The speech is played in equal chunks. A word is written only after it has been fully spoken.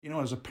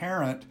As a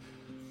parent,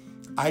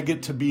 I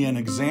get to be an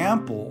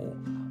example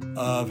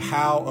of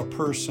how a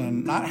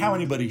person, not how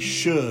anybody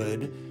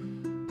should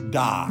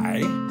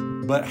die,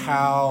 but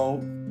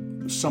how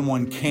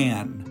someone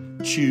can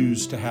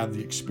choose to have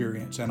the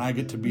experience. And I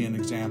get to be an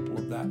example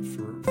of that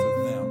for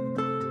them.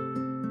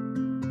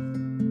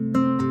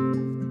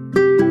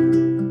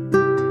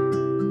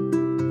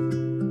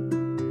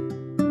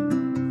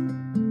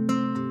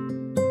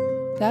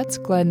 That's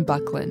Glenn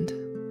Buckland.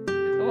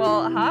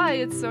 Well, hi,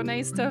 it's so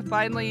nice to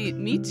finally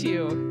meet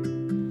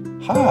you.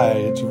 Hi,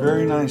 it's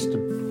very nice to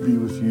be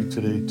with you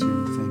today,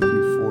 too. Thank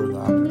you for the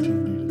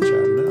opportunity to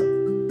chat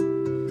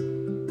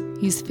it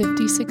up. He's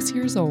 56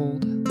 years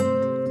old.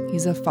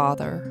 He's a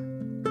father,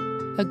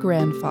 a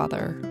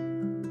grandfather,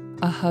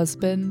 a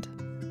husband,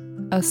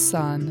 a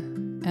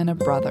son, and a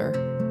brother.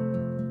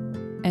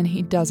 And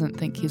he doesn't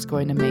think he's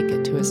going to make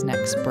it to his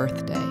next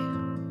birthday.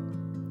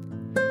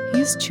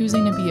 He's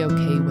choosing to be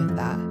okay with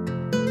that.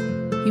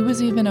 He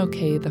was even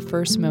okay the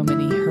first moment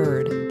he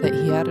heard that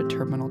he had a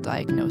terminal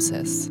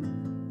diagnosis,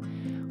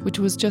 which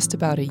was just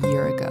about a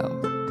year ago.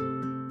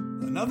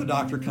 Another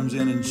doctor comes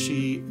in and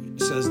she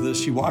says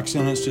this. She walks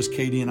in, it's just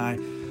Katie and I,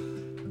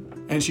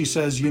 and she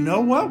says, "You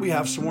know what? We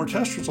have some more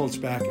test results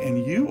back,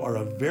 and you are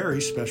a very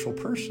special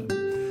person."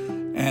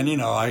 And,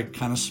 I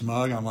kind of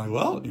smug. I'm like,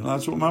 well,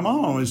 that's what my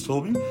mom always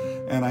told me.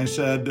 And I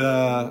said,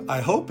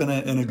 I hope in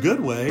a good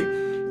way.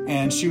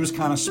 And she was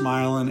kind of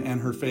smiling, and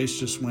her face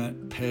just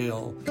went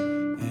pale.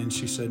 And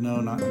she said,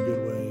 no, not in a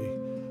good way.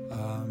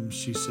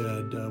 She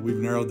said, we've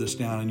narrowed this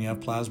down, and you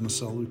have plasma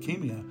cell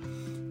leukemia.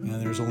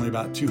 And there's only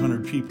about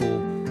 200 people.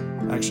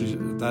 Actually,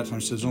 at that time,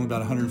 she said there's only about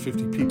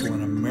 150 people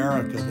in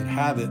America that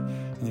have it.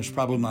 And there's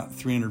probably not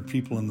 300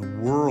 people in the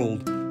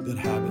world that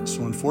have it.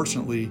 So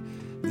unfortunately,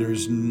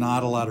 there's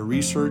not a lot of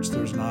research.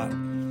 There's not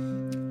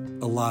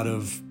a lot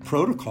of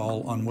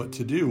protocol on what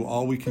to do.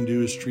 All we can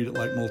do is treat it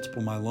like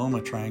multiple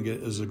myeloma, try and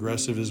get as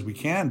aggressive as we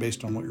can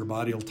based on what your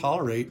body will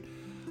tolerate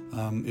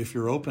if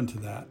you're open to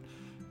that.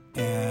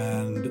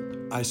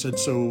 And I said,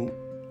 so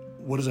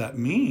what does that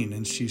mean?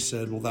 And she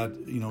said, well, that,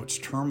 it's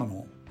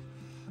terminal.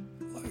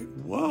 Like,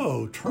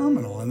 whoa,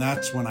 terminal. And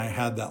that's when I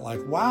had that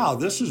wow,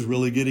 this is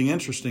really getting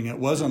interesting. It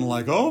wasn't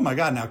like, oh my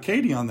God. Now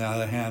Katie, on the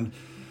other hand,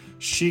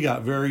 she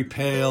got very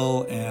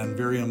pale and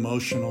very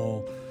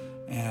emotional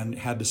and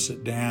had to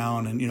sit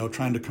down and,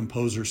 trying to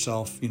compose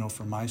herself,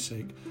 for my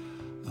sake.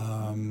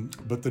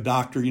 But the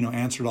doctor,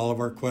 answered all of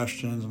our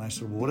questions. And I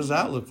said, well, what does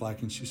that look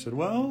like? And she said,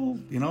 well,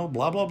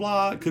 blah, blah,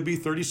 blah. It could be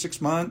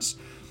 36 months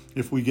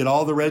if we get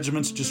all the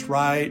regimens just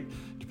right,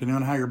 depending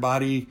on how your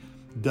body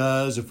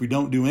does. If we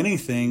don't do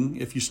anything,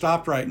 if you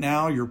stopped right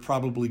now, you're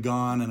probably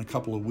gone in a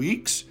couple of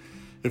weeks.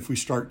 If we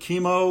start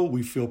chemo,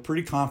 we feel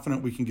pretty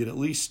confident we can get at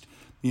least,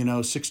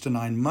 6 to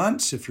 9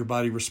 months. If your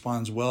body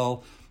responds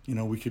well,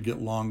 we could get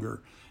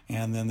longer.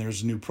 And then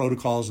there's new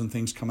protocols and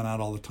things coming out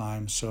all the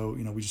time. So,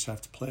 we just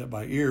have to play it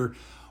by ear.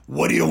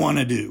 What do you want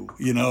to do?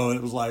 And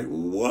it was like,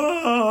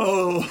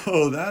 whoa,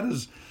 that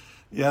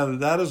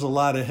is a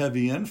lot of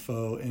heavy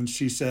info. And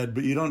she said,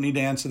 but you don't need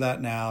to answer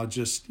that now.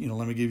 Just,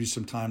 let me give you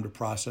some time to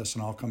process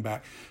and I'll come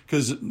back.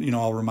 Because,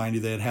 I'll remind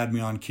you they had me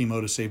on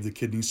chemo to save the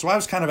kidneys. So I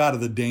was kind of out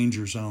of the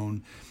danger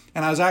zone.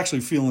 And I was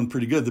actually feeling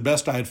pretty good, the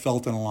best I had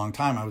felt in a long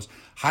time. I was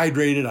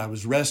hydrated, I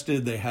was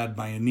rested. They had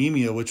my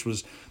anemia, which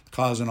was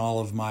causing all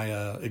of my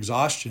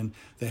exhaustion.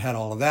 They had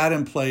all of that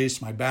in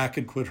place. My back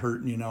had quit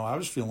hurting. I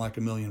was feeling like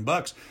 $1 million.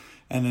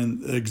 And then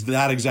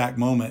that exact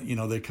moment,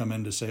 they come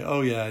in to say, oh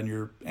yeah, and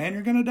you're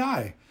going to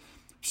die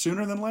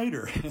sooner than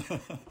later.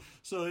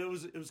 So it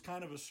was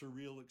kind of a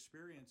surreal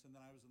experience. And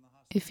then I was in the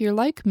hospital. If you're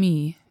like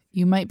me,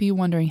 you might be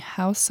wondering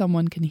how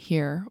someone can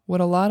hear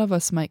what a lot of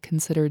us might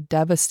consider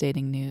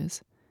devastating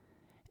news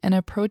and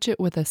approach it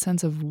with a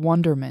sense of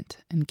wonderment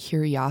and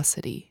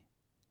curiosity.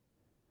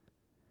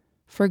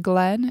 For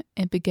Glenn,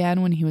 it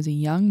began when he was a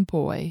young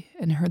boy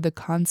and heard the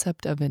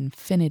concept of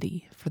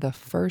infinity for the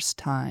first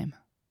time.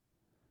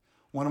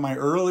 One of my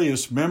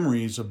earliest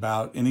memories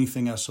about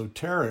anything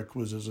esoteric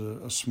was as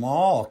a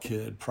small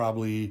kid,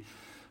 probably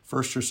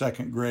first or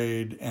second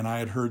grade, and I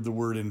had heard the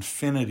word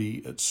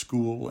infinity at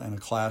school, and a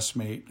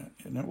classmate,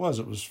 and it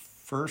was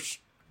first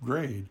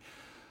grade,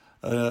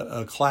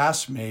 a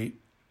classmate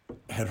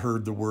had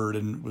heard the word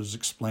and was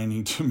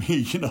explaining to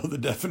me, the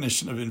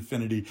definition of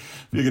infinity.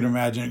 If you can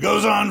imagine, it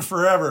goes on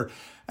forever.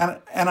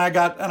 And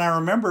I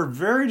remember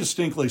very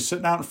distinctly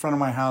sitting out in front of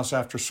my house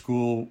after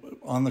school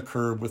on the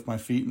curb with my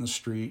feet in the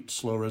street,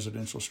 slow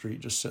residential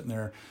street, just sitting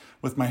there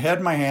with my head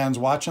in my hands,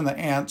 watching the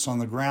ants on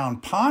the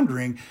ground,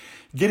 pondering,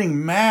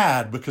 getting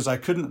mad because I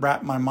couldn't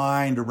wrap my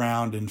mind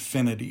around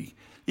infinity.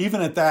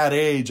 Even at that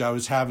age, I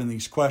was having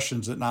these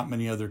questions that not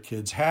many other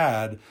kids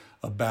had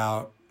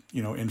about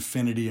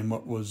infinity and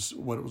what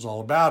it was all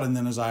about. And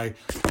then as I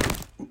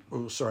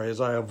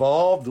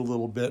evolved a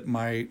little bit,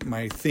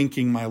 my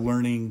thinking, my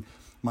learning,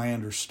 my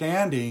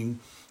understanding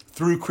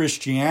through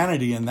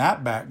Christianity and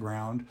that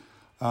background,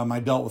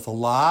 I dealt with a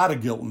lot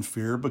of guilt and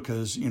fear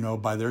because,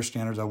 by their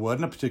standards, I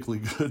wasn't a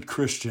particularly good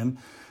Christian.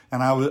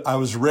 And I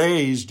was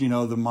raised,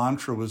 the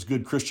mantra was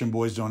good Christian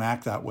boys don't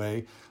act that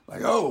way.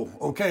 like, oh,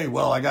 okay,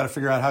 well, I got to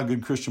figure out how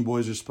good Christian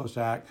boys are supposed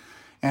to act.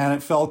 And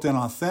it felt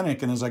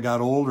inauthentic. And as I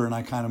got older and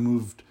I kind of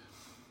moved,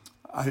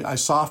 I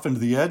softened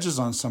the edges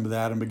on some of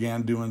that and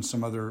began doing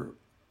some other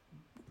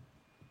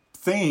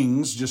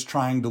things, just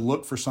trying to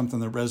look for something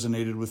that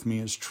resonated with me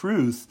as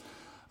truth.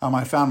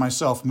 I found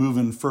myself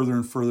moving further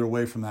and further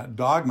away from that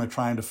dogma,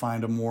 trying to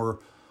find a more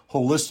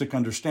holistic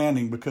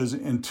understanding, because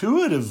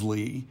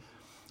intuitively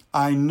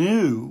I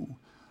knew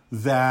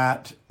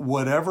that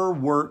whatever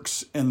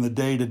works in the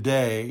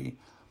day-to-day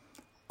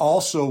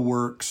also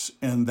works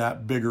in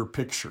that bigger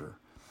picture,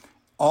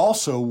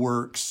 also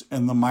works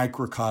in the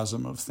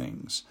microcosm of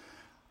things.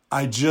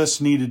 I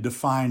just needed to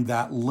find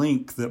that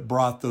link that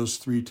brought those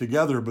three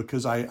together,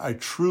 because I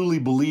truly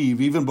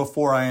believe, even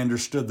before I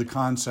understood the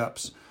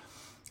concepts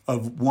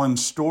of one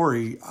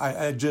story,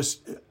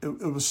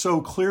 it was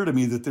so clear to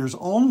me that there's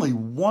only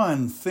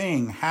one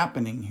thing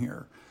happening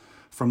here.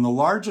 From the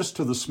largest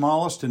to the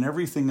smallest and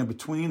everything in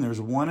between, there's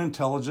one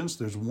intelligence,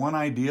 there's one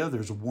idea,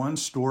 there's one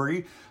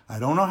story. I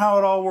don't know how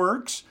it all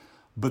works,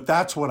 but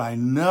that's what I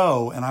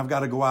know, and I've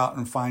got to go out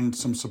and find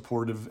some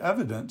supportive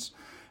evidence.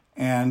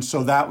 And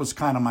so that was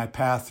kind of my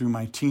path through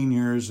my teen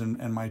years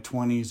and my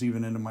 20s,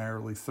 even into my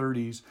early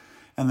 30s.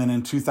 And then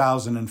in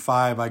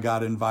 2005, I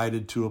got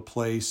invited to a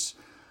place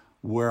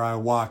where I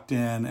walked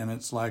in, and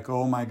it's like,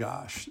 oh my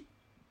gosh,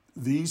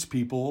 these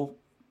people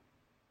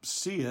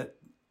see it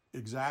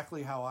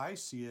exactly how I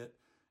see it,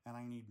 and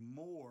I need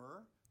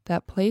more.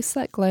 That place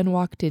that Glenn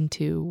walked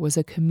into was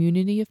a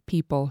community of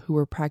people who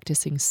were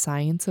practicing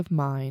science of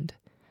mind,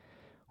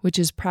 which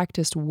is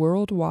practiced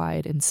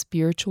worldwide in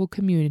spiritual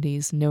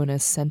communities known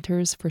as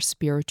Centers for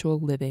Spiritual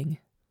Living.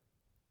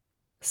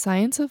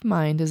 Science of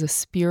mind is a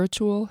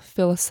spiritual,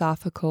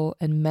 philosophical,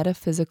 and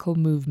metaphysical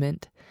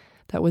movement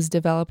that was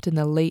developed in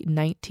the late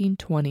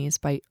 1920s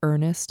by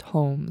Ernest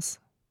Holmes.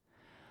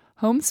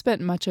 Holmes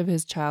spent much of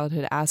his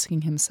childhood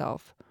asking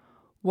himself,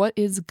 what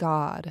is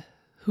God?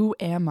 Who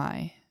am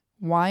I?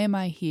 Why am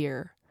I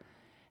here?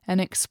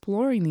 And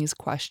exploring these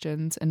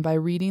questions, and by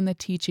reading the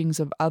teachings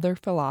of other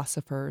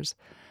philosophers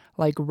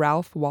like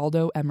Ralph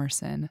Waldo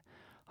Emerson,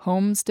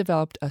 Holmes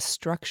developed a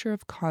structure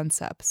of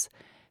concepts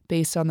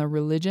based on the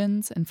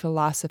religions and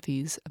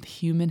philosophies of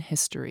human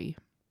history.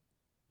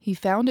 He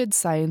founded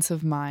Science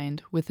of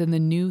Mind within the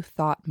New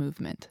Thought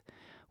movement,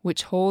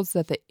 which holds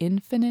that the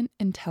infinite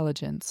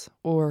intelligence,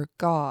 or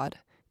God,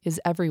 is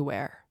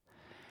everywhere.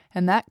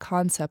 And that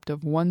concept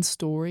of one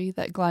story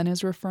that Glenn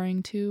is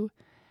referring to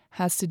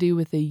has to do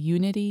with the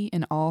unity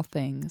in all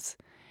things,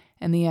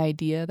 and the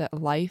idea that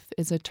life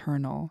is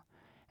eternal,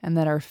 and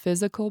that our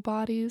physical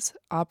bodies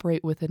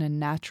operate within a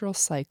natural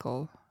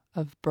cycle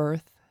of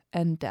birth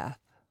and death.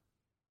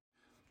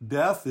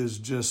 Death is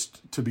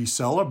just to be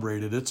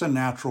celebrated. It's a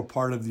natural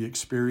part of the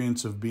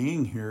experience of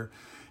being here.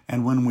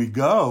 And when we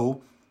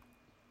go,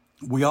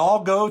 we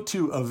all go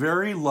to a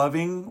very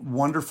loving,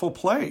 wonderful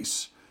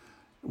place.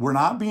 We're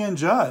not being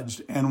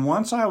judged. And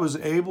once I was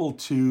able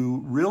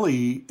to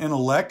really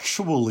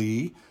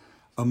intellectually,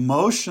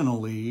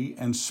 emotionally,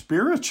 and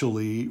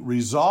spiritually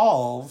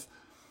resolve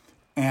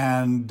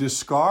and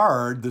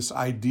discard this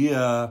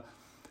idea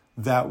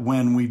that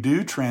when we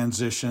do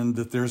transition,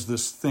 that there's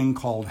this thing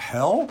called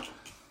hell,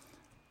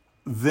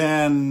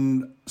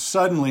 then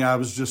suddenly I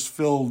was just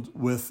filled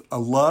with a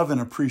love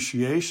and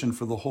appreciation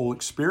for the whole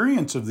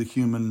experience of the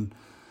human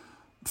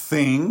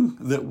thing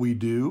that we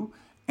do.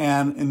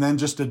 And then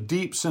just a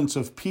deep sense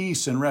of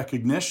peace and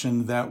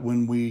recognition that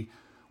when we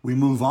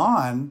move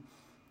on,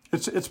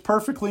 it's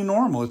perfectly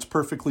normal, it's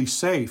perfectly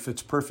safe,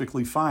 it's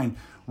perfectly fine.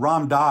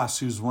 Ram Dass,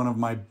 who's one of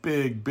my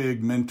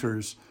big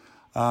mentors,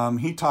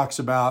 he talks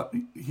about,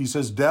 he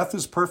says, death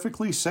is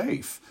perfectly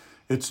safe.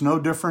 It's no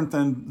different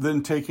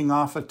than taking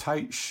off a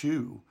tight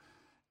shoe.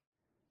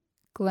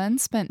 Glenn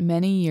spent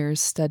many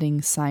years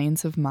studying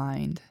science of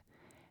mind,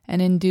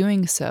 and in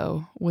doing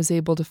so was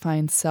able to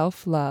find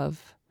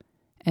self-love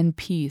and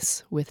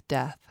peace with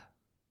death.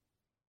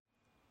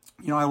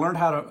 I learned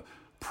how to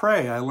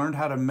pray. I learned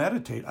how to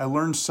meditate. I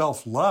learned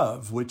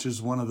self-love, which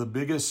is one of the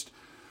biggest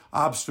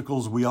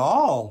obstacles we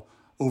all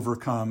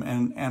overcome.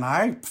 And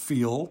I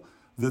feel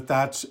that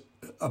that's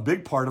a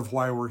big part of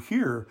why we're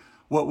here.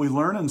 What we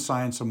learn in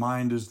Science of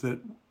Mind is that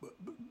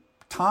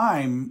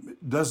time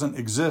doesn't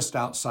exist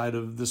outside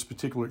of this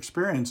particular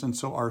experience. And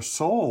so our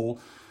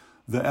soul,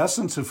 the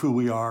essence of who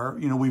we are,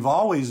 we've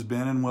always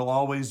been and will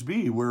always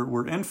be.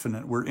 We're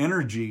infinite, we're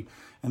energy,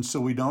 and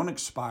so we don't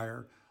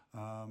expire.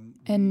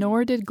 And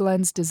nor did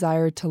Glenn's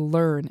desire to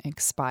learn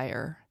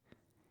expire.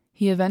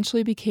 He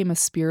eventually became a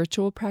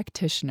spiritual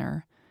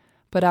practitioner,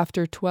 but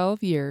after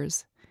 12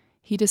 years,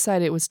 he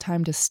decided it was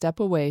time to step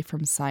away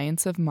from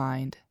Science of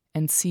Mind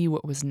and see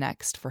what was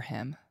next for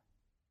him.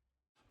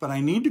 But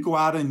I need to go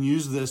out and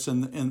use this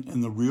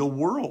in the real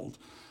world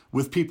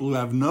with people who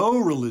have no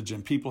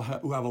religion, people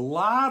who have a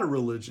lot of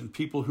religion,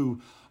 people who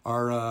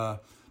are,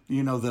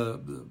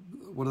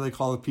 what do they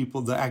call the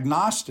people? The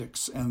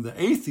agnostics and the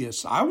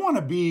atheists. I want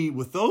to be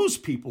with those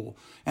people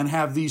and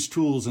have these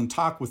tools and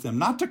talk with them,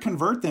 not to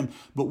convert them,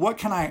 but what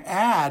can I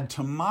add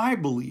to my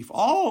belief?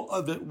 All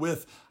of it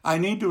with, I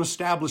need to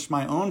establish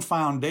my own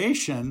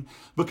foundation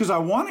because I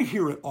want to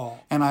hear it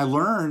all. And I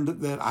learned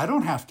that I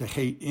don't have to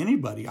hate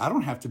anybody. I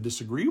don't have to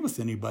disagree with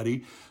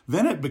anybody.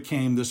 Then it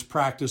became this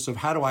practice of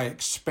how do I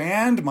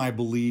expand my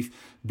belief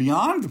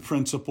beyond the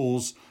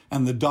principles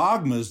and the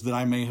dogmas that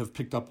I may have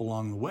picked up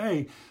along the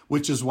way,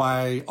 which is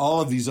why all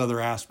of these other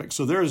aspects.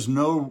 So there is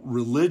no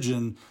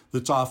religion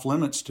that's off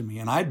limits to me.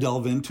 And I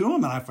delve into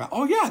them and I find,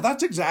 oh yeah,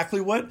 that's exactly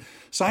what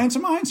Science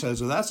of Mind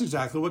says, or that's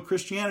exactly what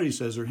Christianity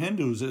says, or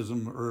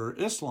Hinduism, or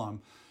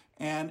Islam.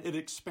 And it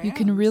expands. You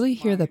can really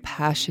hear the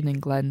passion in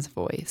Glenn's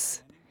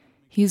voice.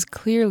 He's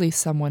clearly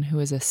someone who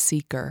is a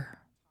seeker.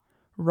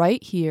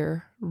 Right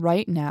here,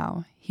 right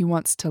now, he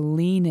wants to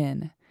lean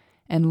in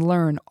and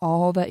learn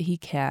all that he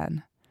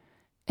can.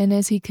 And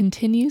as he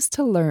continues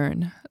to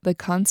learn, the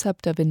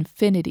concept of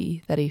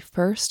infinity that he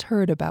first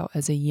heard about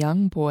as a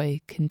young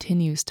boy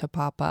continues to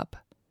pop up.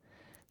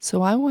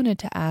 So I wanted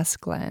to ask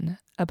Glenn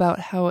about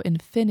how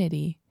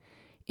infinity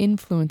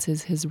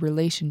influences his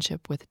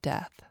relationship with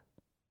death.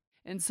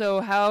 And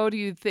so how do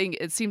you think,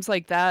 it seems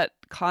like that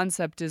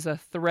concept is a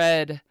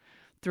thread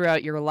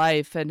throughout your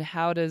life, and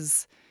how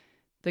does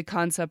the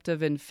concept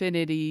of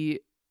infinity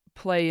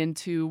play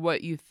into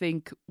what you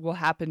think will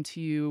happen to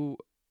you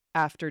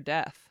after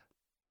death?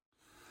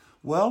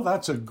 Well,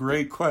 that's a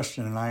great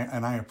question, and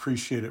I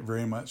appreciate it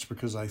very much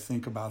because I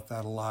think about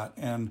that a lot.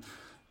 And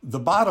the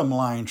bottom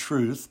line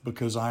truth,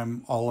 because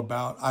I'm all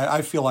about,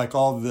 I feel like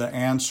all the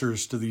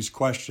answers to these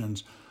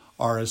questions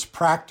are as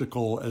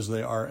practical as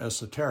they are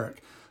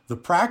esoteric. The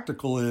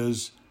practical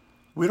is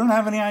we don't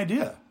have any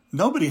idea.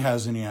 Nobody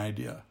has any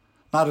idea.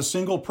 Not a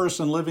single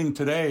person living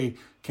today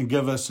can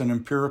give us an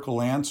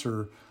empirical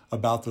answer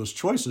about those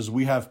choices.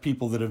 We have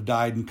people that have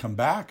died and come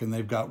back, and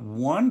they've got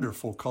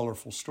wonderful,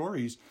 colorful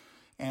stories.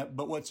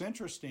 But what's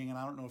interesting, and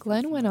I don't know if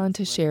Glenn went on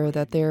to share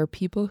that there are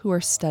people who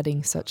are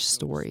studying such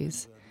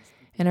stories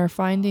and are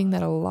finding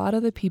that a lot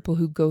of the people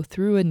who go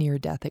through a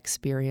near-death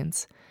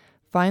experience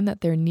find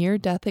that their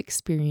near-death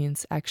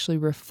experience actually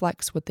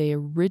reflects what they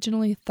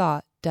originally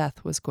thought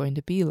death was going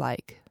to be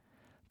like.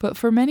 But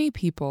for many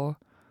people,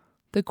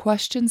 the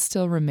question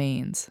still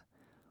remains,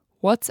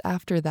 what's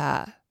after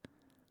that?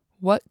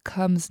 What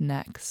comes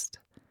next?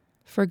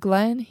 For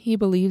Glenn, he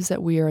believes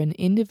that we are an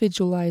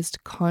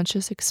individualized,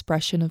 conscious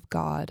expression of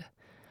God,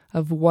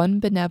 of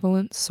one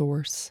benevolent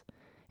source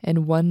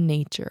and one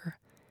nature,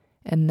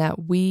 and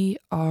that we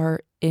are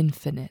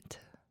infinite.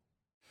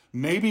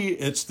 Maybe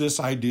it's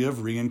this idea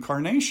of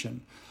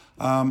reincarnation.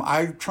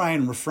 I try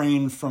and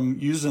refrain from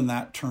using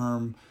that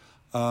term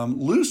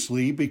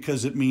loosely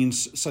because it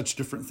means such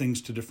different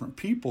things to different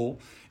people.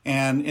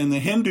 And in the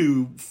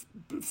Hindu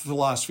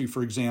philosophy,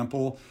 for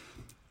example,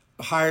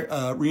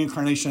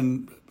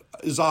 reincarnation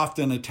is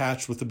often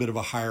attached with a bit of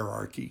a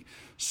hierarchy.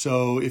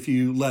 So if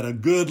you led a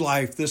good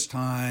life this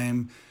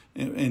time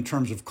in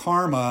terms of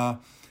karma,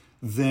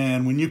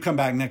 then when you come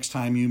back next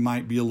time, you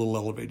might be a little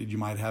elevated. You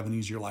might have an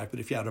easier life. But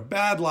if you had a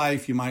bad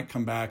life, you might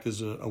come back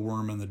as a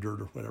worm in the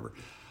dirt or whatever.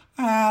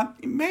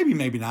 Maybe,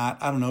 maybe not.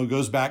 I don't know. It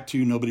goes back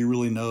to nobody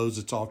really knows.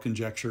 It's all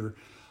conjecture.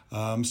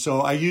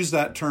 So I use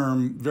that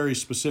term very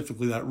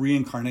specifically, that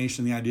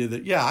reincarnation, the idea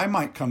that, yeah, I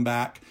might come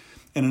back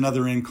in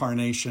another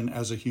incarnation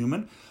as a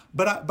human.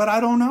 But I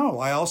don't know.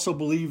 I also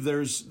believe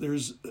there's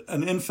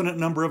an infinite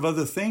number of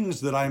other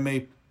things that I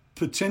may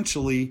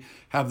potentially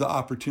have the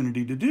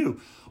opportunity to do.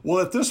 Well,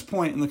 at this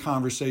point in the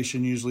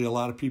conversation, usually a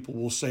lot of people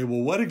will say,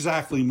 well, what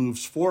exactly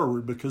moves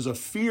forward? Because a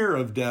fear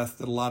of death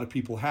that a lot of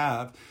people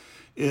have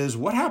is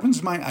what happens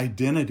to my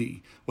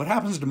identity? What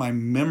happens to my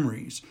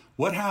memories?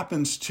 What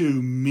happens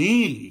to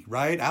me,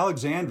 right?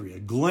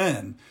 Alexandria,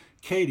 Glenn,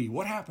 Katie,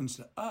 what happens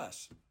to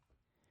us?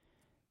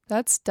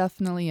 That's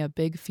definitely a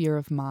big fear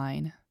of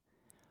mine.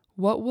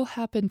 What will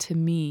happen to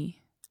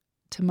me,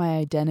 to my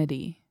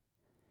identity?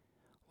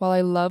 While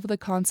I love the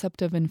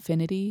concept of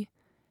infinity,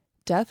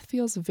 death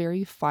feels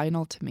very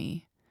final to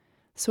me.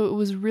 So it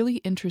was really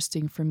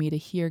interesting for me to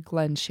hear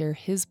Glenn share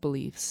his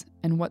beliefs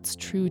and what's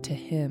true to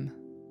him.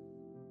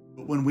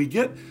 But when we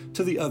get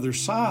to the other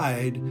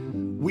side,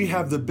 we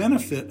have the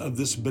benefit of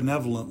this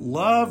benevolent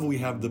love. We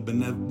have the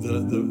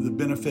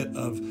benefit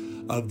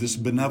of this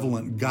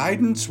benevolent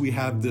guidance. We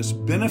have this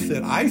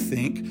benefit, I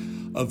think,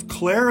 of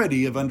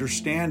clarity, of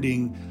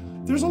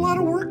understanding. There's a lot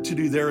of work to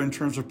do there in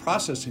terms of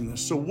processing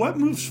this. So what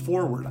moves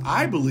forward,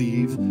 I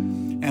believe,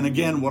 and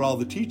again, what all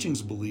the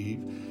teachings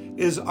believe,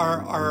 is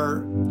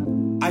our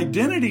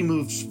identity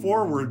moves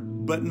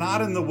forward, but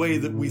not in the way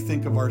that we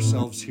think of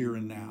ourselves here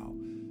and now.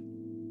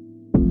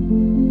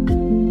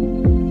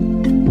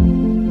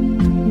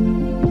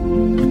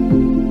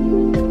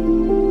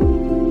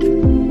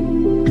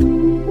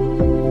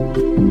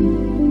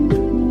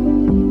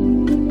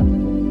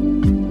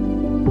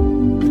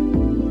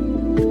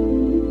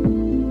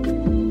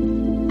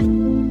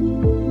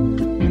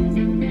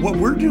 What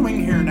we're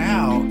doing here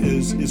now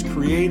is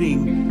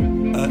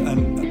creating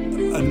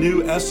a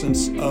new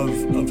essence of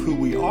who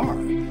we are.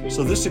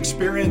 So this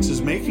experience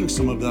is making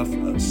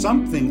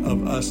something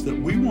of us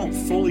that we won't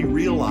fully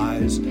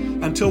realize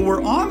until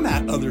we're on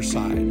that other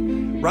side,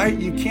 right?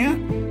 You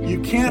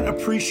can't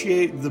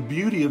appreciate the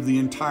beauty of the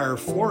entire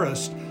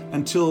forest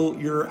until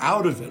you're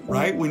out of it,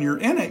 right? When you're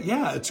in it,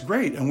 yeah, it's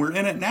great. And we're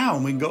in it now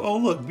and we can go, oh,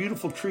 look,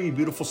 beautiful tree,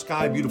 beautiful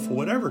sky, beautiful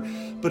whatever.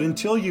 But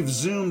until you've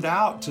zoomed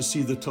out to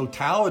see the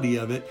totality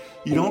of it,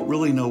 you don't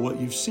really know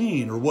what you've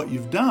seen or what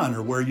you've done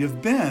or where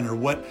you've been or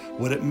what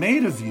it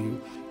made of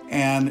you.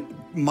 And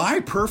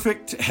my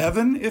perfect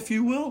heaven, if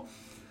you will,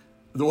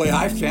 the way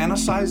I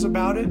fantasize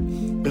about it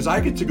is I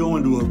get to go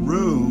into a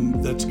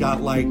room that's got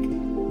like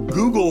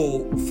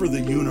Google for the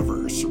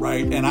universe,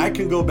 right? And I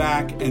can go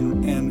back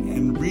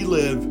and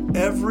relive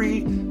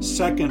every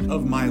second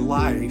of my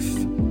life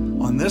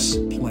on this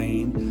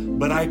plane,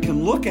 but I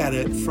can look at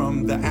it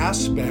from the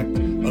aspect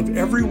of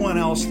everyone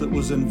else that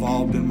was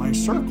involved in my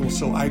circle.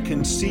 So I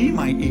can see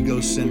my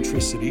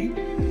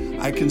egocentricity.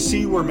 I can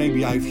see where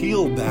maybe I've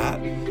healed that.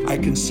 I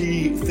can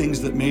see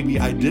things that maybe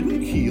I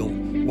didn't heal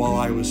while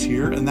I was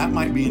here, and that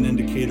might be an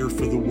indicator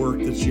for the work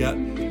that's yet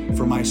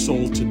for my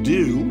soul to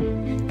do.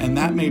 And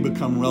that may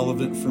become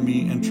relevant for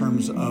me in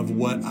terms of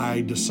what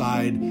I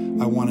decide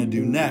I want to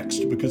do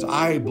next, because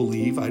I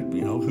believe,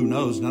 who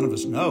knows, none of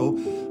us know,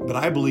 but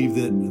I believe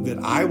that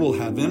I will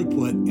have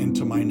input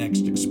into my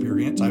next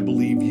experience. I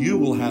believe you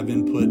will have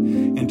input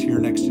into your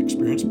next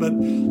experience, but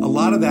a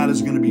lot of that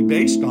is going to be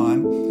based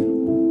on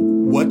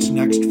what's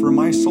next for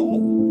my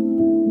soul.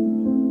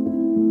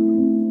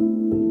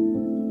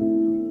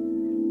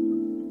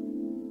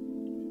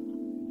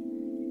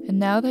 And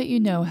now that you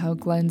know how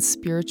Glenn's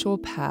spiritual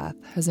path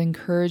has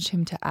encouraged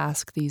him to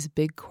ask these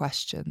big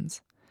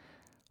questions,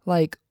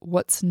 like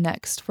what's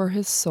next for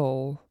his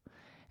soul,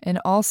 and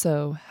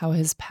also how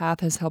his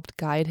path has helped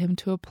guide him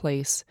to a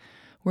place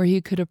where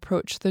he could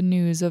approach the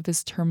news of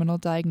his terminal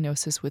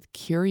diagnosis with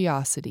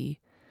curiosity,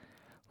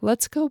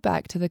 let's go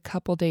back to the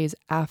couple days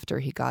after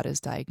he got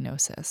his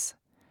diagnosis.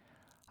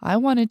 I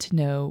wanted to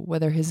know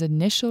whether his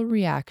initial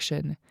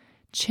reaction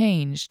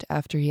changed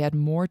after he had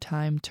more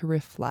time to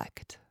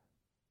reflect.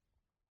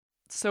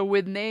 So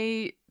when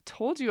they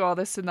told you all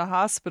this in the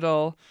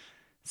hospital,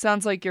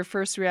 sounds like your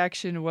first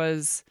reaction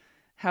was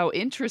how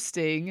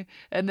interesting.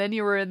 And then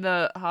you were in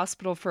the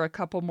hospital for a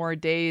couple more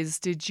days.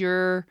 Did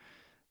your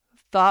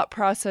thought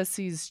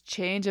processes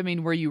change? I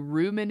mean, were you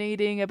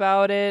ruminating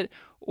about it?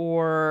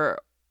 Or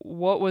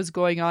what was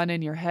going on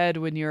in your head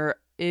when you're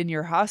in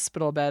your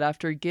hospital bed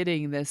after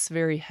getting this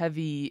very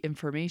heavy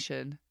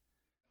information?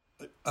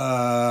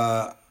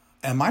 Am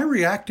I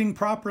reacting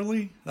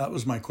properly? That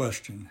was my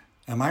question.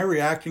 Am I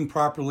reacting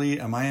properly?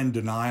 Am I in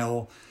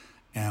denial?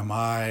 Am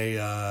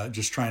I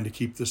just trying to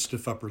keep this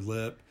stiff upper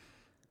lip?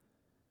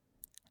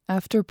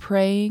 After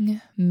praying,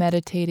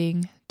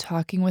 meditating,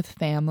 talking with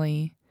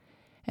family,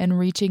 and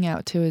reaching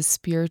out to his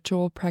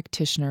spiritual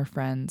practitioner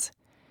friends,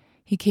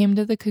 he came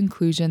to the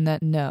conclusion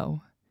that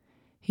no,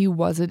 he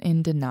wasn't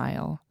in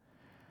denial,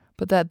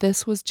 but that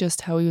this was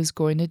just how he was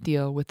going to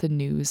deal with the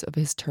news of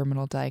his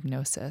terminal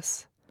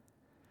diagnosis.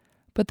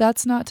 But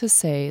that's not to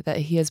say that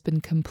he has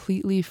been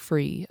completely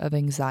free of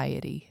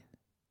anxiety.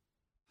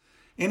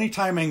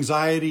 Anytime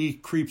anxiety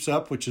creeps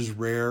up, which is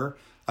rare,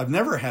 I've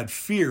never had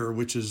fear,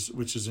 which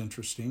is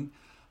interesting.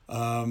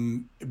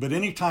 But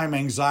anytime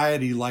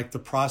anxiety, like the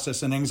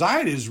process, and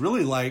anxiety is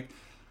really like,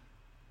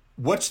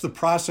 what's the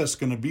process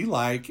going to be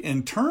like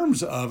in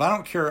terms of, I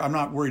don't care, I'm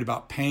not worried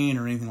about pain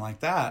or anything like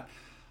that,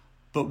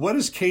 but what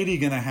is Katie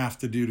going to have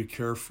to do to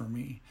care for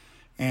me?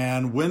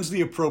 And when's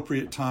the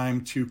appropriate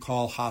time to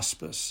call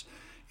hospice?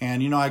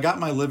 And, I got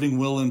my living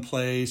will in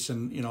place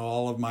and,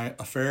 all of my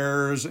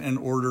affairs in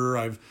order.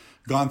 I've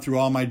gone through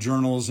all my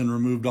journals and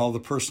removed all the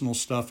personal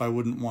stuff I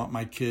wouldn't want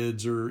my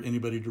kids or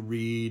anybody to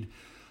read.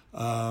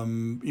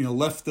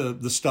 Left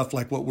the stuff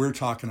like what we're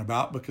talking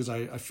about because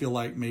I feel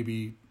like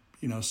maybe,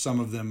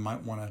 some of them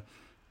might want to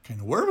kind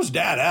of, where was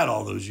Dad at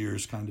all those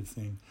years kind of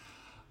thing.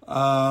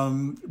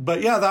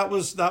 But yeah, that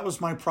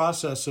was my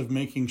process of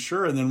making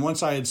sure. And then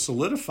once I had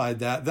solidified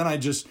that, then I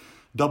just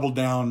doubled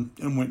down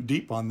and went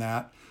deep on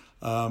that.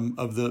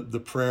 Of the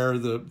prayer,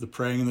 the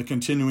praying and the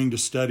continuing to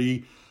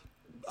study.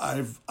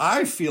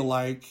 I feel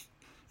like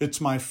it's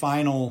my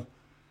final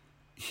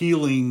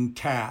healing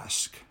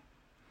task.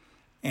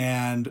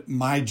 And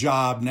my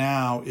job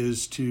now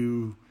is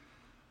to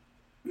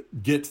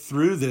get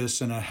through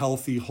this in a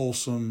healthy,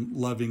 wholesome,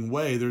 loving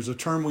way. There's a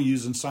term we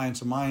use in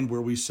Science of Mind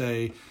where we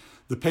say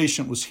the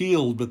patient was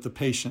healed, but the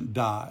patient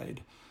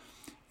died.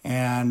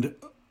 And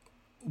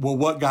well,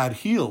 what got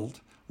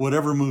healed?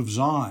 Whatever moves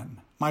on.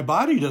 My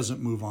body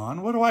doesn't move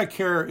on. What do I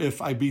care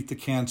if I beat the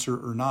cancer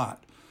or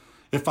not?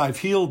 If I've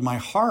healed my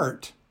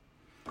heart,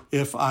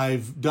 if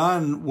I've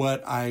done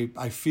what I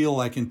feel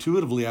like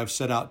intuitively I've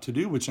set out to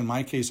do, which in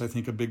my case, I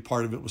think a big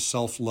part of it was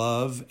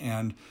self-love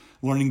and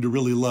learning to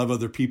really love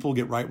other people,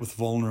 get right with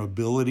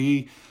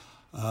vulnerability,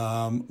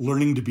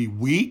 learning to be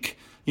weak.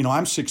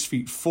 I'm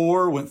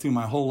 6'4", went through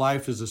my whole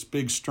life as this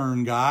big,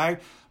 stern guy,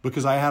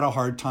 because I had a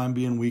hard time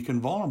being weak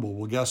and vulnerable.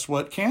 Well, guess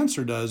what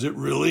cancer does? It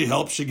really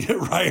helps you get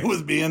right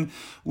with being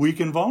weak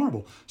and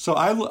vulnerable. So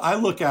I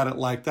look at it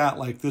like that,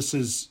 like this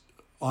is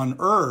on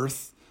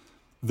earth,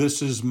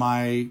 this is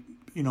my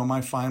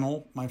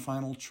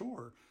final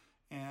chore.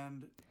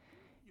 And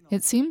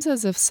it seems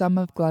as if some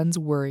of Glenn's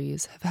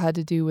worries have had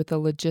to do with the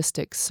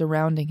logistics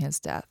surrounding his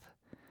death,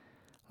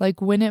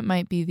 like when it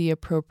might be the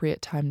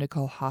appropriate time to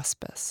call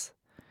hospice.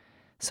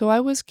 So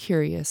I was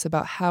curious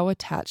about how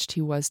attached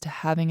he was to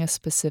having a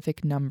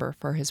specific number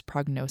for his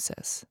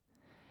prognosis,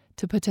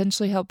 to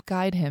potentially help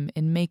guide him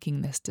in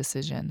making this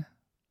decision.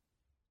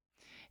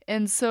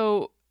 And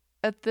so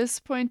at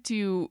this point,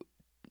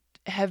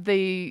 have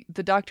the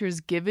doctors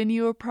given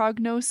you a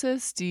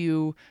prognosis? Do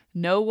you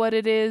know what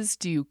it is?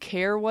 Do you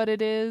care what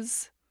it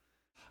is?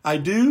 I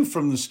do,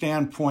 from the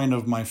standpoint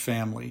of my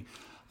family.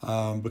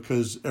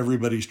 Because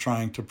everybody's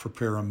trying to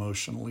prepare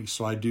emotionally.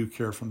 So I do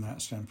care from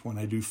that standpoint.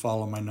 I do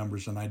follow my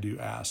numbers and I do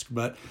ask.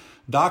 But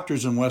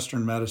doctors in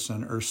Western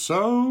medicine are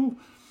so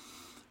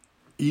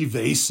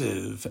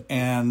evasive,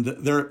 and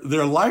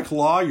they're like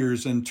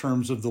lawyers in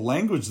terms of the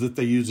language that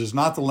they use is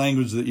not the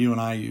language that you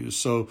and I use.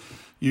 So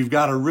you've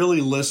got to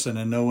really listen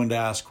and know when to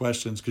ask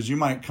questions, because you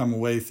might come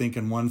away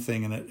thinking one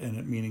thing and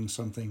it meaning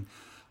something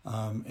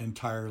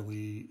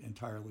entirely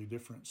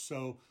different.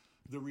 So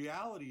the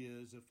reality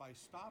is, if I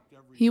stopped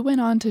every... He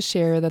went on to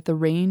share that the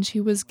range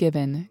he was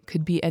given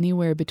could be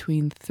anywhere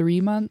between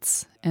 3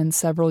 months and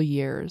several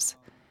years,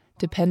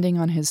 depending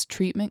on his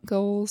treatment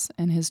goals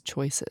and his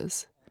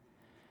choices.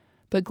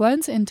 But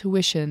Glenn's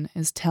intuition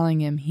is telling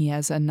him he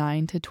has a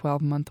 9 to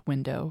 12-month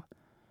window.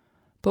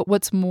 But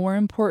what's more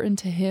important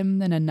to him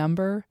than a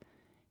number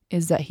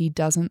is that he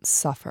doesn't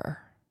suffer.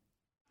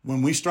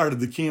 When we started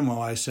the chemo,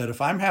 I said,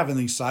 if I'm having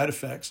these side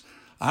effects,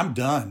 I'm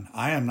done.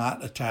 I am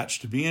not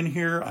attached to being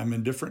here. I'm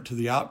indifferent to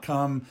the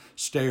outcome,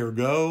 stay or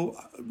go.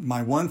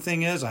 My one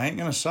thing is I ain't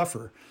going to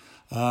suffer.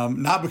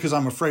 Not because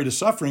I'm afraid of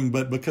suffering,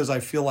 but because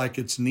I feel like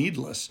it's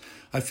needless.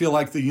 I feel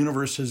like the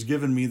universe has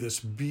given me this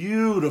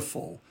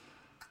beautiful,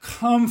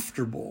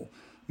 comfortable,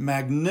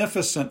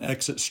 magnificent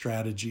exit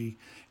strategy,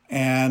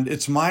 and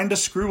it's mine to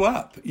screw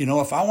up.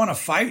 If I want to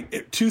fight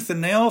it tooth and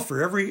nail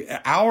for every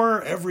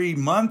hour, every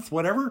month,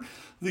 whatever,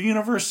 the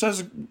universe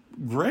says,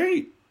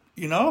 great.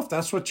 If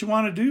that's what you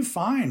want to do,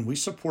 fine, we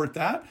support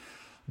that.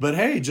 But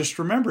hey, just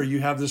remember, you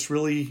have this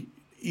really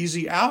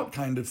easy out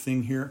kind of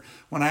thing here.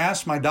 When I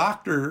asked my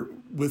doctor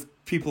with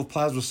people with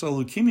plasma cell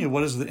leukemia,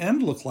 what does the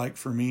end look like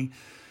for me?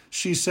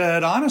 She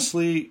said,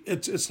 honestly,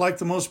 it's like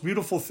the most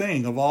beautiful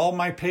thing. Of all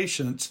my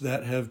patients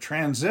that have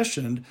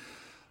transitioned,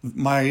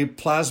 my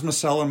plasma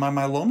cell and my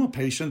myeloma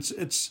patients,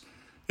 it's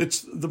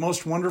the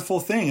most wonderful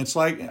thing. It's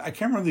like, I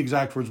can't remember the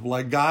exact words, but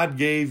like God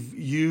gave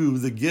you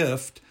the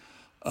gift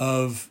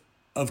of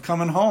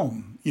coming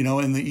home,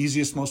 in the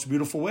easiest, most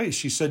beautiful way.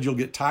 She said, you'll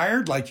get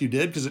tired like you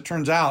did, because it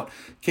turns out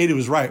Katie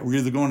was right. We're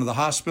either going to the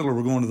hospital or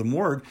we're going to the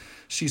morgue.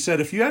 She said,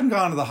 if you hadn't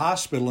gone to the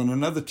hospital in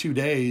another 2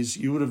 days,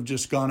 you would have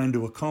just gone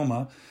into a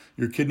coma.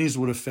 Your kidneys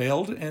would have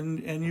failed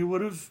and you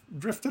would have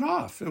drifted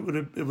off. It would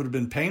have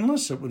been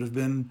painless. It would have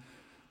been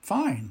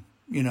fine,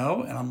 and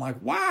I'm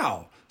like,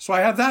 wow. So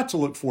I have that to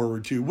look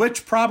forward to,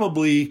 which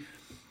probably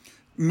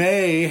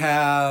may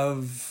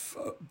have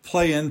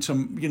play into,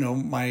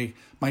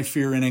 my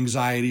fear and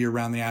anxiety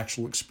around the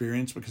actual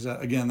experience, because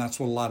again, that's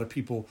what a lot of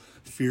people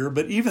fear.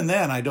 But even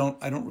then, I don't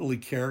really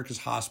care, because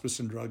hospice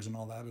and drugs and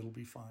all that, it'll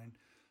be fine.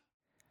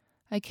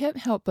 I can't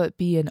help but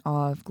be in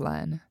awe of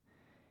Glenn,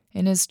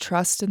 in his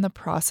trust in the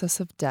process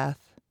of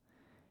death,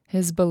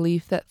 his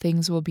belief that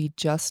things will be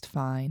just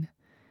fine,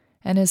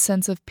 and his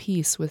sense of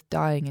peace with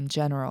dying in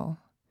general.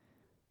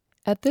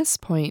 At this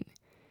point,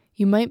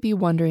 you might be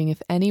wondering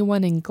if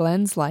anyone in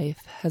Glenn's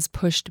life has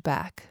pushed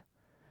back,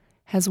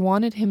 has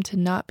wanted him to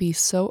not be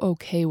so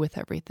okay with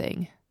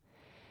everything,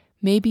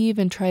 maybe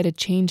even try to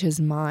change his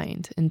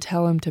mind and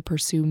tell him to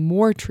pursue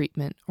more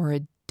treatment or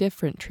a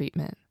different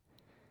treatment.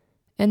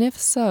 And if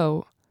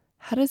so,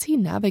 how does he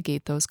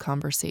navigate those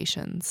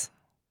conversations?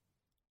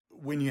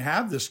 When you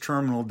have this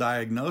terminal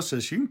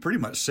diagnosis, you can pretty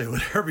much say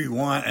whatever you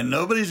want, and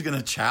nobody's going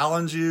to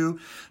challenge you.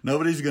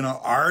 Nobody's going to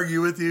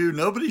argue with you.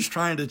 Nobody's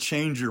trying to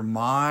change your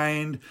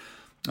mind.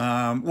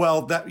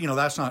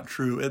 That's not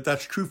true.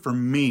 That's true for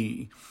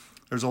me.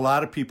 There's a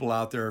lot of people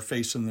out there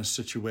facing this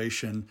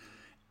situation,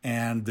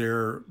 and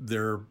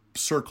their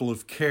circle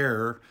of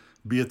care,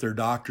 be it their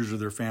doctors or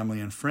their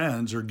family and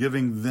friends, are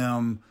giving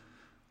them,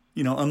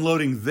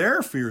 unloading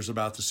their fears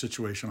about the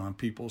situation on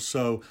people.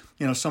 So,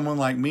 someone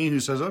like me who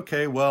says,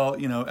 okay, well,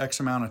 X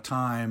amount of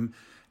time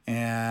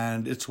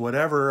and it's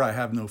whatever, I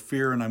have no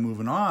fear and I'm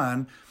moving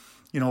on.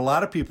 A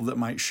lot of people that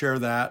might share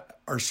that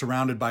are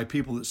surrounded by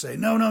people that say,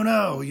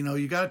 no,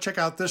 you got to check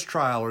out this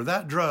trial or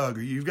that drug,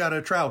 or you've got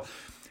to trial.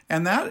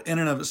 And that in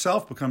and of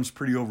itself becomes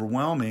pretty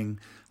overwhelming.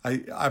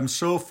 I'm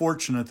so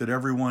fortunate that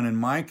everyone in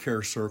my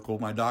care circle,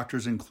 my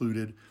doctors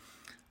included,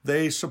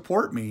 they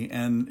support me.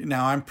 And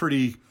now I'm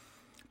pretty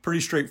pretty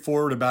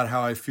straightforward about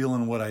how I feel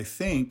and what I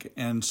think.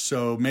 And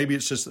so maybe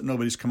it's just that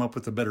nobody's come up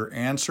with a better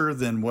answer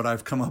than what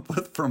I've come up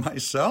with for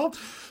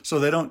myself. So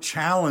they don't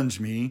challenge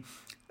me,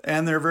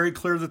 and they're very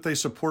clear that they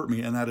support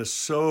me. And that is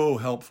so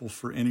helpful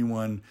for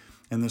anyone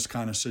in this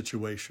kind of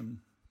situation.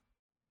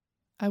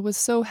 I was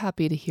so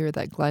happy to hear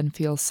that Glenn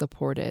feels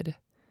supported.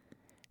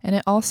 And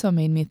it also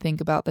made me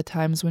think about the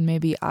times when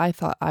maybe I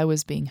thought I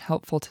was being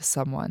helpful to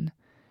someone,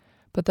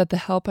 but that the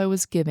help I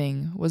was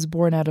giving was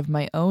born out of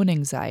my own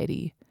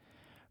anxiety,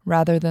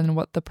 rather than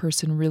what the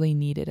person really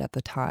needed at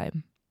the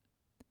time.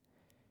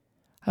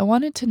 I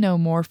wanted to know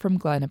more from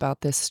Glenn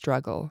about this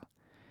struggle,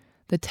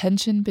 the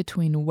tension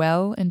between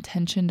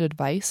well-intentioned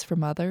advice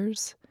from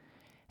others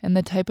and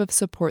the type of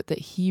support that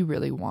he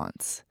really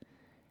wants,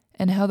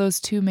 and how those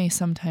two may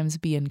sometimes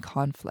be in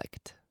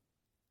conflict.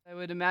 I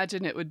would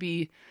imagine it would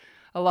be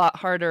a lot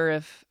harder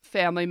if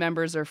family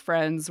members or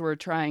friends were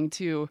trying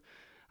to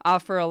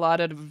offer a lot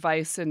of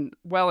advice and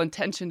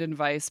well-intentioned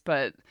advice,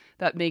 but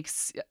that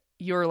makes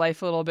your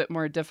life a little bit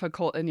more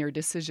difficult in your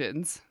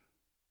decisions.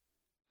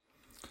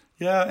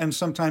 Yeah, and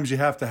sometimes you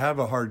have to have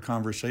a hard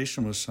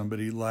conversation with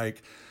somebody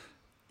like,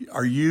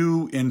 are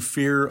you in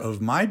fear of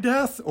my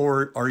death,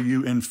 or are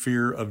you in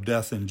fear of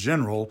death in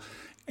general?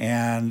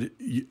 And,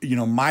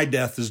 my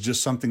death is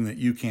just something that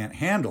you can't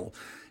handle.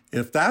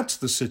 If that's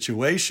the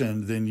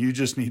situation, then you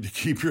just need to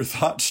keep your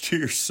thoughts to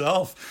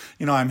yourself.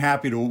 I'm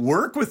happy to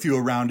work with you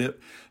around it,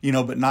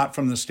 but not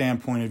from the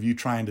standpoint of you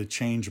trying to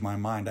change my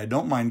mind. I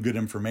don't mind good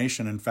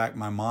information. In fact,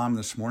 my mom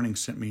this morning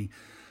sent me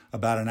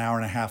about an hour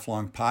and a half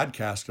long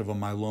podcast of a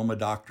myeloma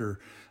doctor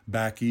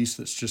back east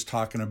that's just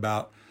talking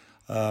about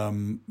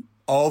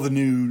all the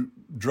new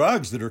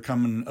drugs that are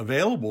coming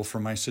available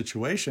for my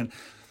situation.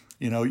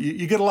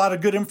 You get a lot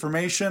of good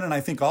information, and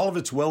I think all of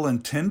it's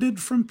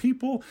well-intended from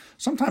people.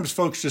 Sometimes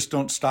folks just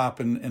don't stop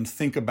and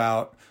think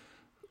about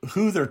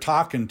who they're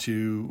talking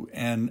to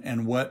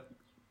and what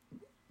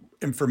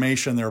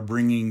information they're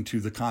bringing to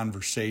the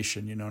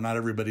conversation. Not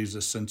everybody's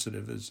as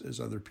sensitive as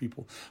other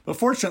people. But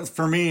fortunately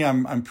for me,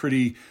 I'm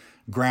pretty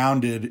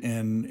grounded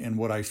in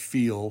what I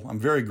feel. I'm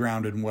very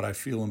grounded in what I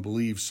feel and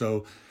believe.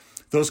 So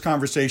those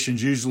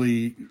conversations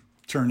usually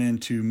turn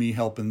into me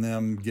helping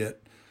them get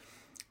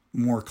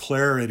more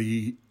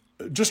clarity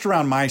just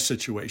around my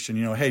situation.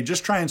 Hey,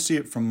 just try and see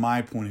it from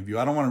my point of view.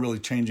 I don't want to really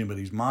change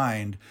anybody's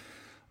mind,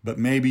 but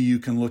maybe you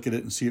can look at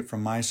it and see it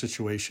from my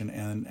situation,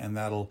 and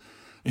that'll,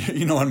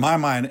 in my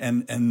mind,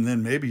 and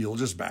then maybe you'll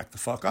just back the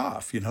fuck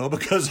off,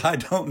 because I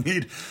don't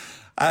need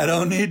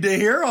to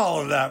hear all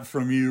of that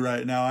from you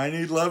right now. I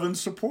need love and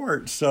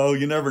support. So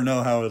you never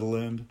know how it'll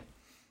end.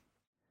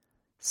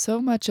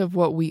 So much of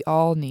what we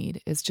all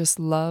need is just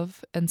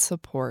love and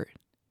support.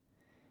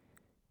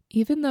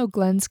 Even though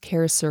Glenn's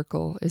care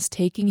circle is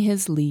taking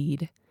his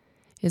lead,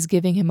 is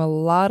giving him a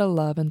lot of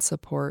love and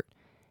support,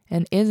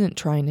 and isn't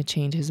trying to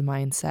change his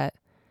mindset,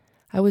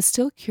 I was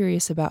still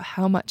curious about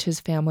how much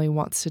his family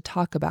wants to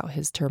talk about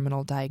his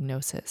terminal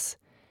diagnosis,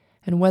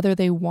 and whether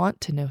they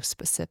want to know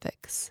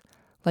specifics,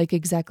 like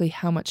exactly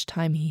how much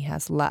time he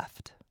has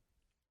left.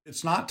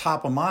 It's not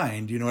top of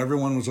mind.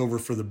 Everyone was over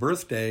for the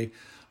birthday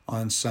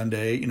on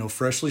Sunday,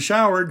 freshly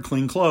showered,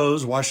 clean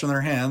clothes, washing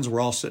their hands. We're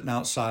all sitting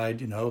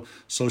outside,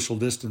 social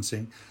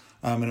distancing.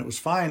 And it was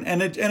fine.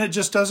 And it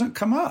just doesn't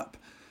come up.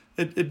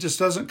 It just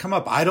doesn't come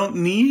up. I don't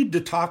need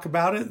to talk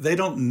about it. They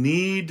don't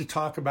need to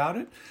talk about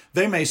it.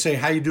 They may say,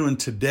 how you doing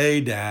today,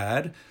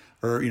 Dad?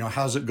 Or,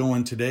 how's it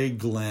going today,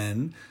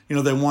 Glenn?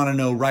 They want to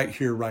know right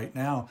here, right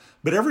now.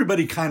 But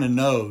everybody kind of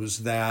knows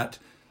that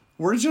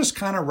we're just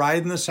kind of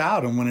riding this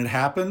out. And when it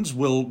happens,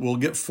 we'll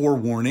get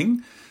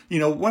forewarning.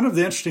 One of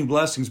the interesting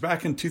blessings,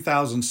 back in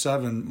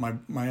 2007,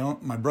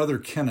 my brother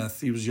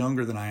Kenneth, he was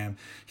younger than I am.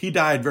 He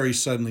died very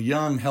suddenly.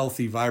 Young,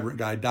 healthy, vibrant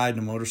guy, died in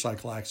a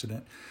motorcycle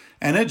accident.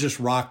 And it just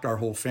rocked our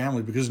whole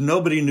family because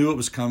nobody knew it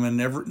was coming.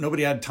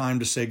 Nobody had time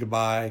to say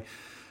goodbye.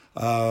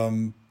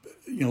 Little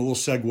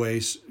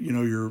segues,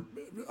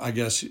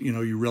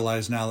 you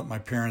realize now that my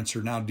parents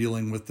are now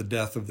dealing with the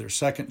death of their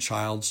second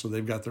child. So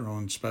they've got their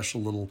own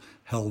special little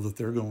hell that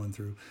they're going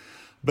through.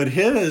 But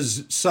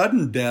his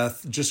sudden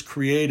death just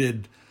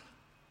created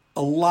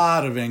a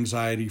lot of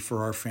anxiety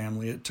for our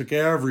family. It took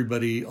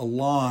everybody a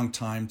long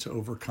time to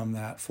overcome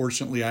that.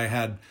 Fortunately,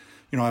 I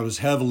was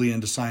heavily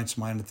into Science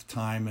Mind at the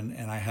time,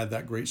 and I had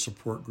that great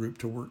support group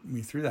to work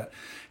me through that.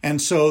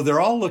 And so they're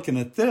all looking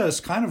at this,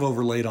 kind of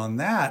overlaid on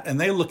that, and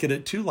they look at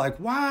it too like,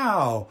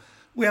 wow,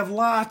 we have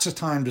lots of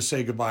time to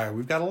say goodbye.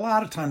 We've got a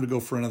lot of time to go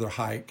for another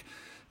hike.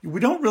 We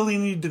don't really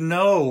need to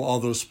know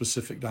all those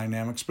specific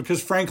dynamics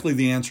because, frankly,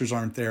 the answers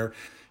aren't there.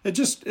 It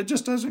just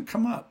doesn't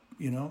come up.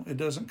 It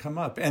doesn't come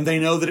up. And they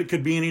know that it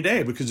could be any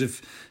day because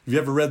if you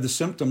ever read the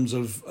symptoms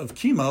of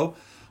chemo,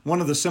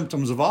 one of the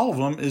symptoms of all of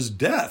them is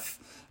death.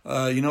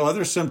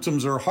 Other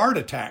symptoms are heart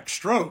attack,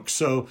 stroke.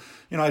 So,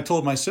 I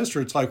told my sister,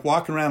 it's like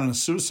walking around in a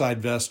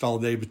suicide vest all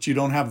day, but you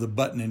don't have the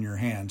button in your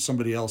hand.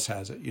 Somebody else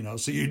has it,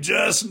 so you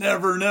just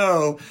never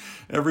know.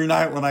 Every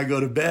night when I go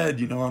to bed,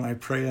 and I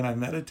pray and I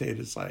meditate,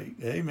 it's like,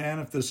 hey man,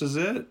 if this is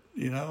it,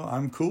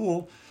 I'm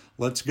cool.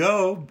 Let's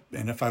go.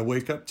 And if I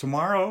wake up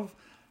tomorrow,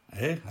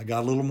 hey, I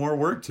got a little more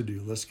work to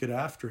do. Let's get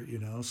after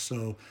it,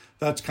 So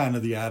that's kind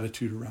of the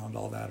attitude around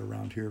all that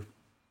around here.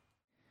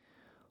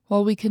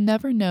 While we can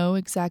never know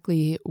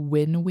exactly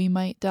when we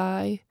might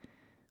die,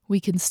 we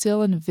can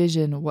still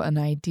envision what an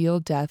ideal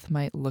death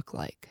might look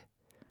like.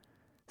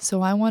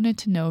 So I wanted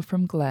to know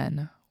from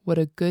Glenn what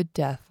a good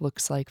death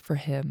looks like for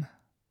him.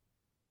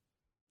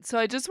 So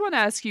I just want to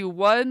ask you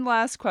one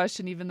last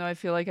question, even though I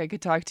feel like I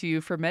could talk to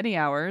you for many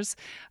hours.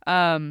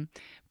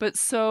 But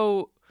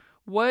so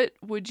what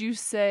would you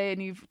say,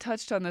 and you've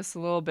touched on this a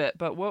little bit,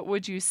 but what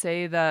would you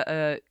say that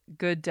a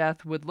good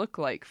death would look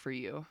like for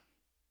you?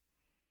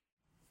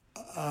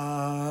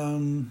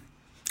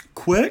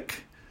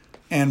 Quick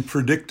and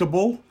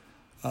predictable.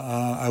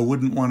 I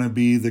wouldn't want to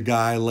be the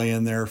guy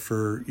laying there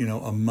for,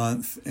 a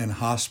month in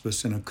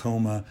hospice in a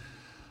coma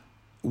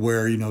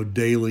where,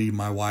 daily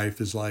my wife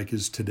is like,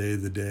 is today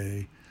the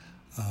day?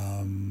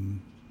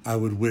 I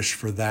would wish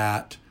for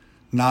that,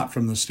 not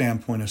from the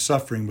standpoint of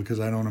suffering, because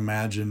I don't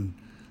imagine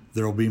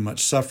there'll be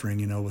much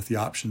suffering, with the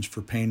options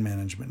for pain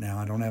management now.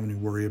 I don't have any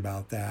worry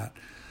about that.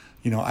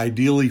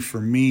 Ideally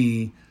for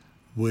me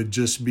would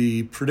just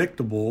be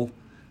predictable.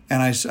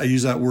 And I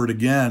use that word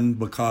again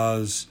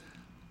because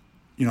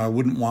I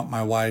wouldn't want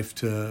my wife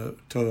to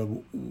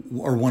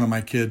or one of my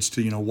kids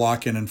to,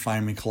 walk in and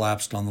find me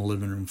collapsed on the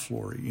living room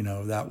floor.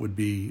 That would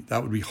be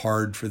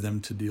hard for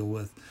them to deal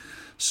with.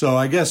 So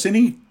I guess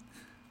any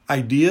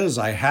ideas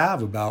I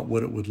have about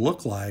what it would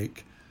look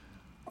like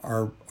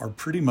are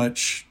pretty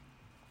much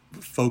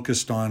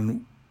focused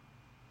on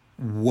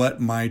what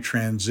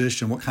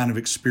kind of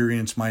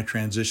experience my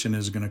transition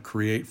is going to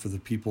create for the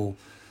people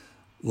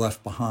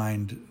left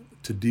behind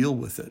to deal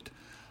with it.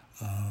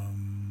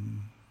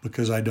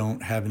 Because I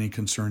don't have any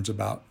concerns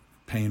about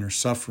pain or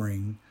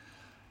suffering,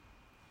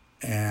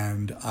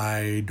 and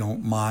I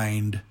don't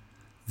mind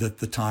that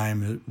the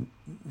time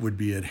would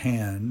be at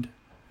hand.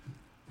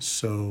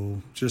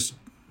 So just,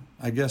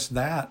 I guess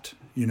that,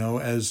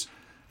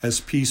 as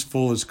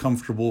peaceful, as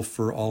comfortable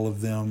for all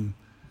of them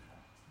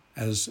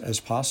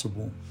as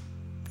possible.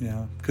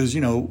 Yeah, because,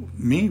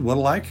 me,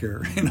 what'll I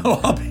care?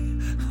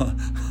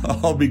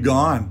 I'll be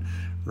gone,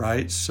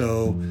 right?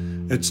 So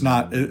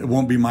it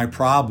won't be my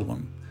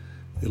problem.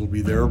 It'll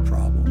be their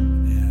problem.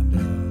 And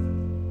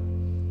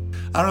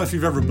I don't know if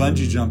you've ever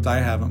bungee jumped. I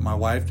haven't. My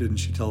wife did, and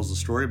she tells the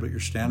story, but you're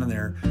standing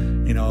there,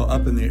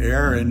 up in the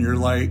air, and you're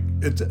like,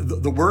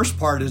 the worst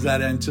part is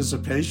that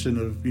anticipation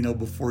of,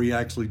 before you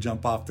actually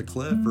jump off the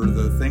cliff or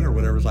the thing or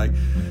whatever. It's like,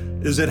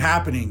 is it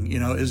happening?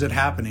 Is it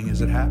happening?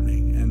 Is it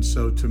happening? And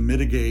so to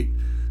mitigate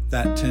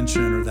that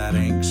tension or that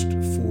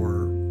angst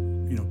for,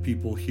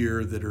 people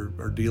here that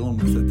are dealing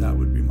with it, that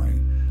would be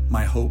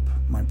my hope,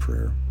 my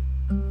prayer.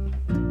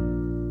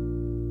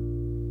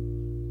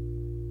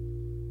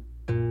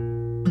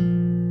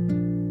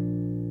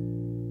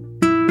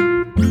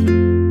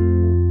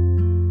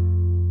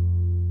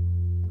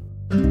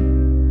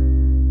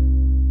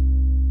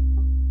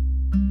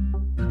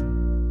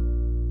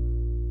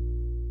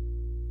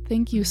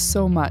 Thank you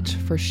so much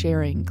for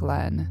sharing,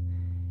 Glenn.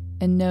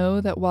 And know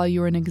that while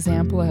you're an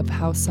example of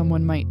how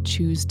someone might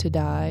choose to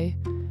die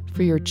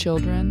for your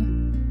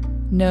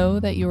children, know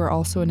that you are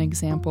also an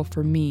example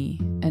for me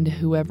and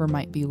whoever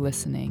might be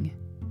listening.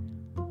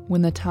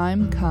 When the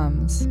time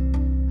comes,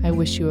 I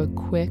wish you a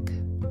quick,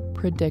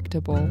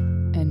 predictable,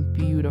 and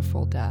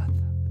beautiful death.